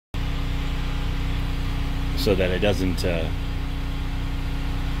so that it doesn't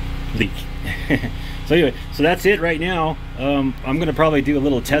leak. So anyway, so that's it right now. I'm going to probably do a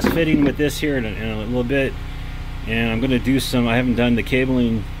little test fitting with this here in a little bit, and I'm going to do some, I haven't done the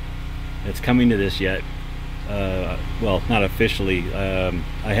cabling that's coming to this yet. Well, not officially.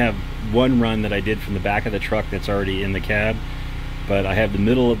 I have one run that I did from the back of the truck that's already in the cab, but I have the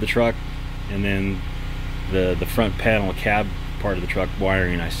middle of the truck and then the front panel cab part of the truck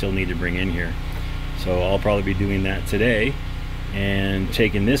wiring I still need to bring in here. So I'll probably be doing that today and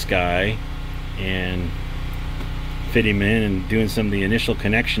taking this guy and fit him in and doing some of the initial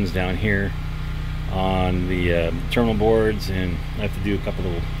connections down here on the terminal boards, and I have to do a couple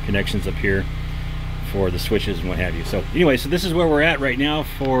of connections up here for the switches and what have you. So anyway, so this is where we're at right now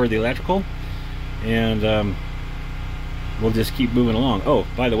for the electrical, and we'll just keep moving along. Oh,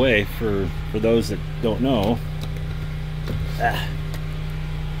 by the way, for those that don't know,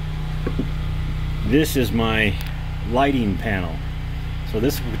 this is my lighting panel. So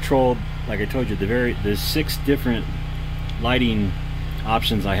this is controlled, like I told you, the 6 different lighting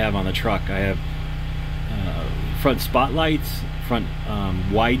options I have on the truck. I have front spotlights, front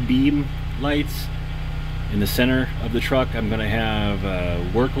wide beam lights. In the center of the truck, I'm going to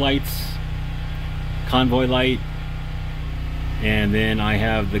have work lights, convoy light, and then I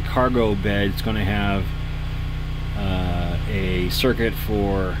have the cargo bed. It's going to have a circuit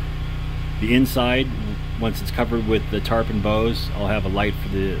for the inside. Once it's covered with the tarp and bows, I'll have a light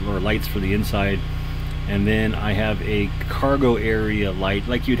for lights for the inside, and then I have a cargo area light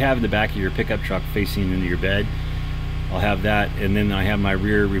like you'd have in the back of your pickup truck facing into your bed. I'll have that, and then I have my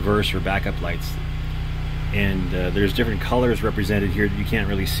rear reverse or backup lights. And there's different colors represented here that you can't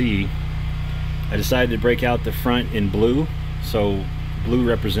really see. I decided to break out the front in blue, so blue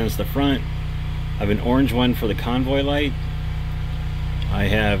represents the front. I have an orange one for the convoy light. I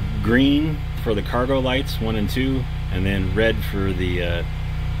have green for the cargo lights 1 and 2, and then red for the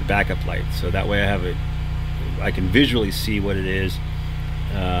backup light. So that way I can visually see what it is,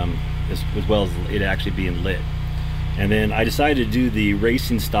 as well as it actually being lit. And then I decided to do the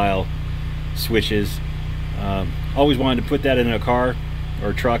racing style switches. Always wanted to put that in a car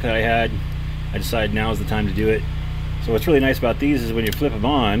or truck that I had. I decided now is the time to do it. So what's really nice about these is when you flip them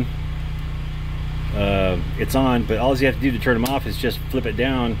on, it's on, but all you have to do to turn them off is just flip it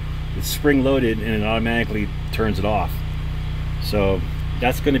down. It's spring loaded and it automatically turns it off. So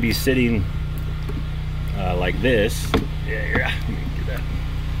that's going to be sitting like this. Yeah, let me do that.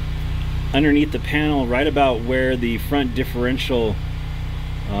 Underneath the panel, right about where the front differential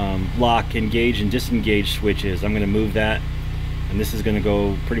lock, engage and disengage switch is. I'm going to move that, and this is going to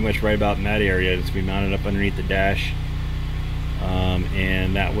go pretty much right about in that area. It's going to be mounted up underneath the dash,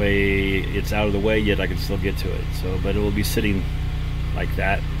 and that way it's out of the way, yet I can still get to it. So, but it will be sitting like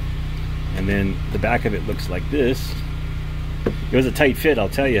that, and then the back of it looks like this. It was a tight fit, I'll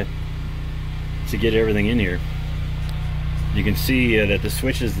tell you, to get everything in here. You can see that the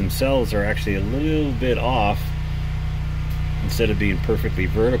switches themselves are actually a little bit off instead of being perfectly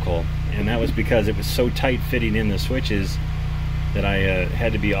vertical, and that was because it was so tight fitting in the switches that I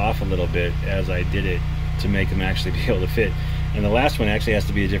had to be off a little bit as I did it to make them actually be able to fit. And the last one actually has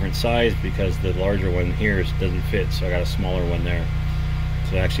to be a different size because the larger one here doesn't fit, so I got a smaller one there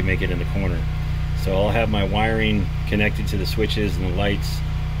to actually make it in the corner. So I'll have my wiring connected to the switches and the lights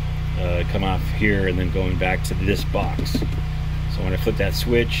come off here and then going back to this box. So when I flip that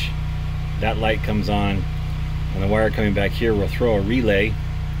switch, that light comes on, and the wire coming back here will throw a relay.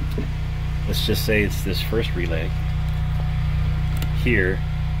 Let's just say it's this first relay here,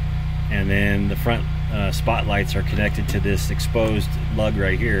 and then the front spotlights are connected to this exposed lug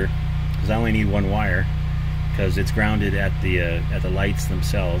right here, because I only need one wire because it's grounded at the lights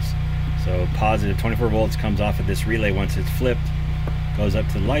themselves. So positive 24 volts comes off of this relay. Once it's flipped, goes up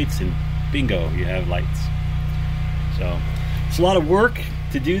to the lights, and bingo, you have lights. So it's a lot of work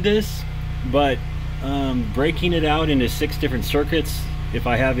to do this, but breaking it out into 6 different circuits, if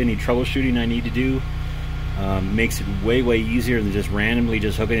I have any troubleshooting I need to do, makes it way easier than just randomly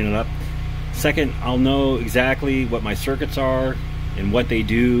just hooking it up. Second, I'll know exactly what my circuits are and what they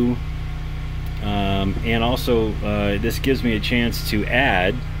do, and also this gives me a chance to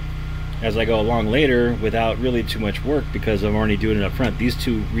add as I go along later without really too much work, because I'm already doing it up front. These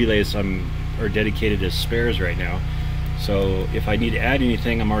 2 relays are dedicated as spares right now, so if I need to add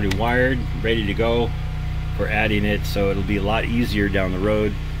anything, I'm already wired, ready to go for adding it, so it'll be a lot easier down the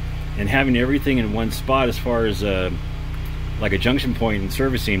road. And having everything in one spot as far as like a junction point and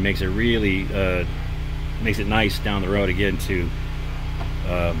servicing makes it really makes it nice down the road again to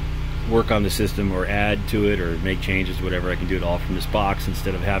work on the system or add to it or make changes, whatever. I can do it all from this box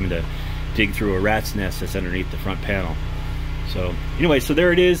instead of having to dig through a rat's nest that's underneath the front panel. So anyway, so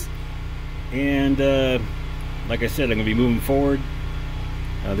there it is. And like I said, I'm gonna be moving forward.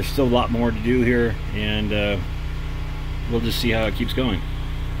 There's still a lot more to do here, and we'll just see how it keeps going.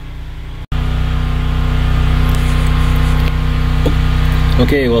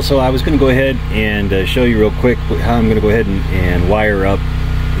 Okay, well, so I was going to go ahead and show you real quick how I'm going to go ahead and wire up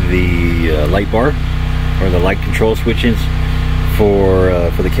the light bar, or the light control switches for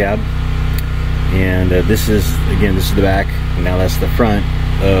the cab. And this is the back, and now that's the front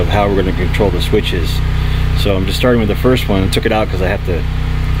of how we're going to control the switches. So I'm just starting with the first one. I took it out because I have to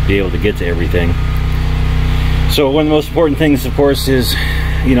be able to get to everything. So one of the most important things, of course, is,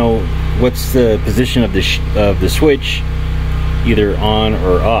 you know, what's the position of the switch, either on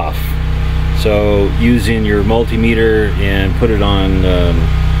or off. So using your multimeter and put it on,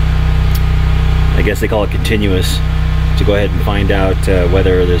 I guess they call it continuous, to go ahead and find out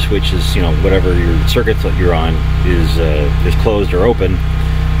whether the switch is, you know, whatever your circuit that you're on is closed or open.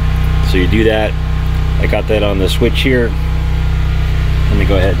 So you do that. I got that on the switch here. Let me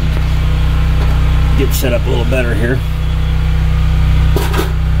go ahead and get set up a little better here.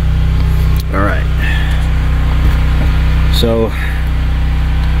 All right. So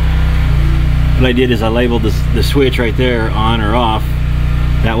what I did is I labeled the switch right there, on or off.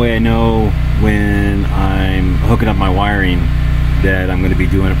 That way I know when I'm hooking up my wiring that I'm going to be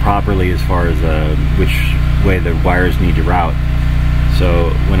doing it properly as far as which way the wires need to route. So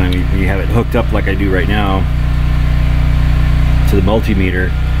when you have it hooked up like I do right now to the multimeter,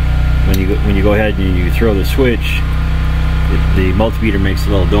 when you go ahead and you throw the switch, the multimeter makes a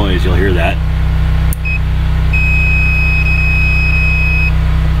little noise. You'll hear that.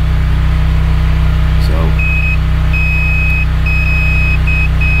 So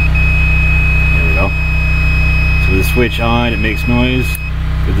there we go. So with the switch on, it makes noise.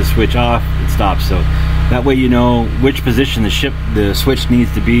 With the switch off, it stops. So that way you know which position the switch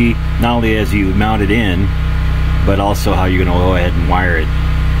needs to be, not only as you mount it in, but also how you're going to go ahead and wire it.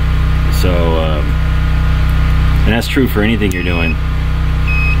 So, and that's true for anything you're doing.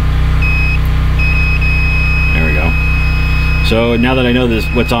 There we go. So now that I know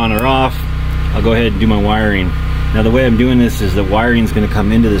what's on or off, I'll go ahead and do my wiring. Now the way I'm doing this is the wiring is going to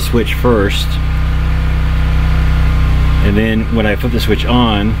come into the switch first, and then when I put the switch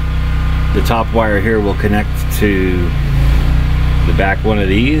on, the top wire here will connect to the back one of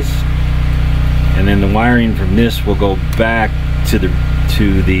these, and then the wiring from this will go back to the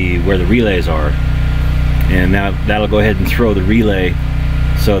where the relays are, and now that'll go ahead and throw the relay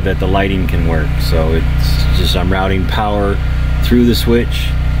so that the lighting can work. So it's just, I'm routing power through the switch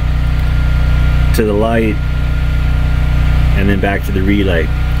to the light and then back to the relay.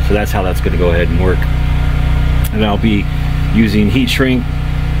 So that's how that's going to go ahead and work. And I'll be using heat shrink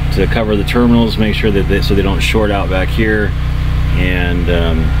to cover the terminals, make sure that so they don't short out back here, and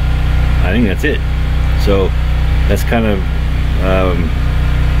I think that's it. So that's kind of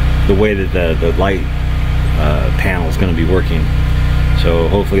the way that the light panel is going to be working. So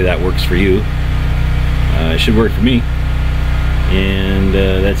hopefully that works for you. It should work for me, and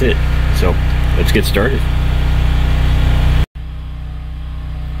that's it. So let's get started.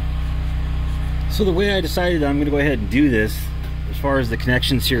 So the way I decided I'm going to go ahead and do this, as far as the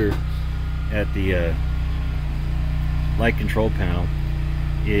connections here at the light control panel,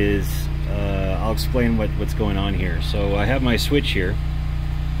 is I'll explain what's going on here. So I have my switch here,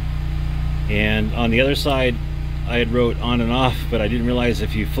 and on the other side I had wrote on and off, but I didn't realize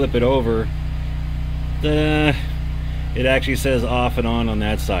if you flip it over, it actually says off and on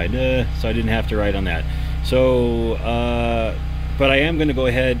that side, so I didn't have to write on that. So but I am going to go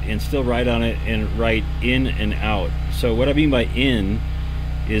ahead and still write on it and write in and out. So what I mean by in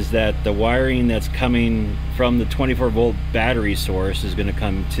is that the wiring that's coming from the 24-volt battery source is going to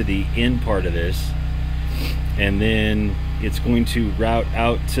come to the in part of this, and then it's going to route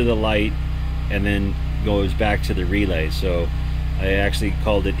out to the light and then goes back to the relay. So I actually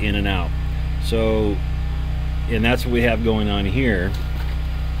called it in and out. So, and that's what we have going on here.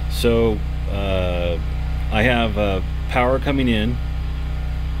 So I have power coming in,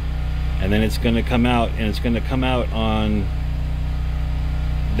 and then it's going to come out, and it's going to come out on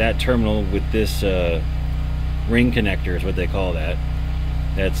that terminal with this ring connector is what they call that.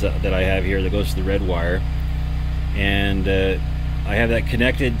 That's that I have here that goes to the red wire, and I have that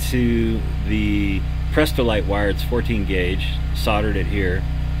connected to the Prestolite wire. It's 14 gauge, soldered it here.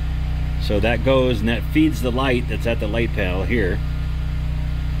 So that goes and that feeds the light that's at the light panel here.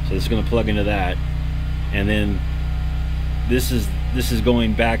 So this is going to plug into that, and then this is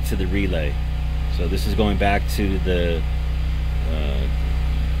going back to the relay. So this is going back to the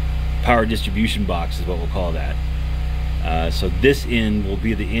power distribution box is what we'll call that. So this end will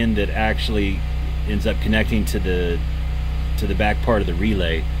be the end that actually ends up connecting to the back part of the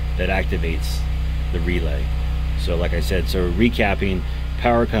relay that activates the relay. So like I said, so recapping,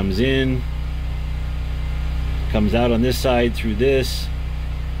 power comes in, comes out on this side through this,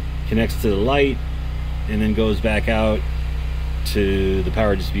 connects to the light, and then goes back out to the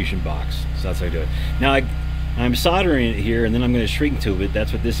power distribution box. So that's how I do it. Now I'm soldering it here, and then I'm going to shrink tube it.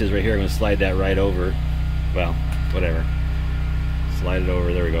 That's what this is right here. I'm going to slide that right over. Well, whatever. Slide it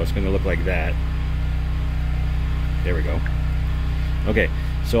over. There we go. It's going to look like that. There we go. Okay,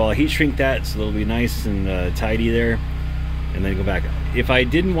 so I'll heat shrink that so it'll be nice and tidy there, and then go back. If I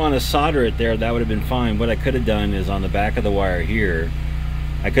didn't want to solder it there, that would have been fine. What I could have done is on the back of the wire here,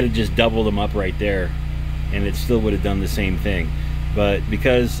 I could have just doubled them up right there, and it still would have done the same thing. But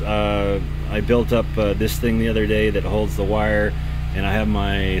because I built up this thing the other day that holds the wire, and I have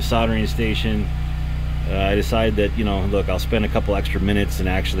my soldering station, I decided that, you know, look, I'll spend a couple extra minutes and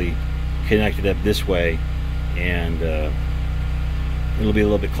actually connect it up this way, and it'll be a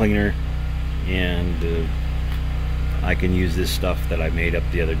little bit cleaner, and I can use this stuff that I made up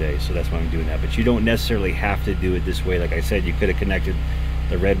the other day. So that's why I'm doing that. But you don't necessarily have to do it this way. Like I said, you could have connected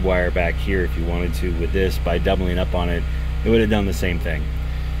the red wire back here if you wanted to with this. By doubling up on it, it would have done the same thing.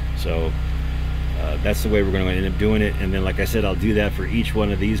 So that's the way we're going to end up doing it. And then, like I said, I'll do that for each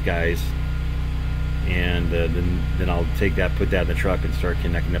one of these guys, and then I'll take that, put that in the truck, and start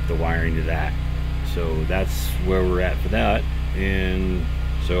connecting up the wiring to that. So that's where we're at for that. And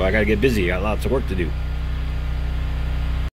so I got to get busy. I got lots of work to do.